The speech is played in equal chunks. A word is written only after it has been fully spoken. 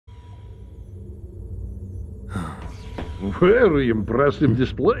Very impressive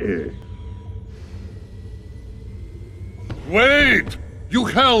display. Wait! You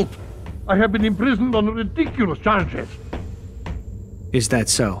help! I have been imprisoned on ridiculous charges. Is that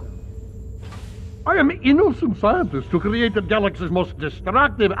so? I am innocent scientist who created the galaxy's most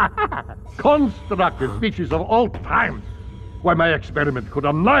destructive, constructive species of all time. Why, my experiment could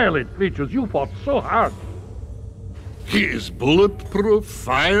annihilate creatures you fought so hard. He is bulletproof,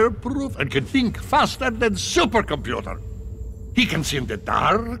 fireproof, and can think faster than supercomputer. He can see in the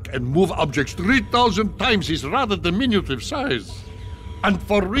dark and move objects 3,000 times his rather diminutive size. And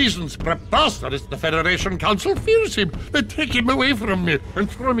for reasons preposterous, the Federation Council fears him. They take him away from me and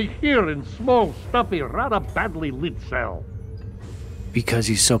throw me here in small, stuffy, rather badly lit cell. Because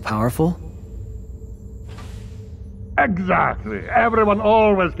he's so powerful? Exactly. Everyone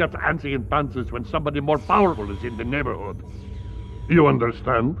always gets antsy in pantsy when somebody more powerful is in the neighborhood. You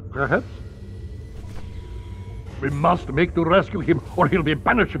understand, perhaps? We must make to rescue him, or he'll be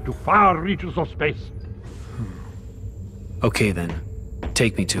banished to far reaches of space. Okay then.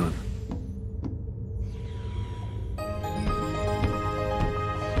 Take me to him.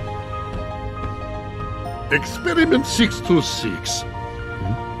 Experiment 626.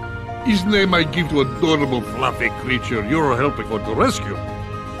 His name I give to adorable fluffy creature you're helping for to rescue.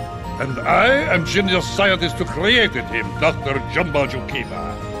 And I am genius scientist who created him, Dr. Jumba.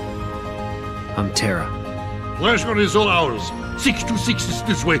 I'm Terra. Pleasure is all ours. 626 is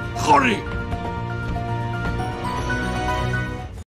this way. Hurry!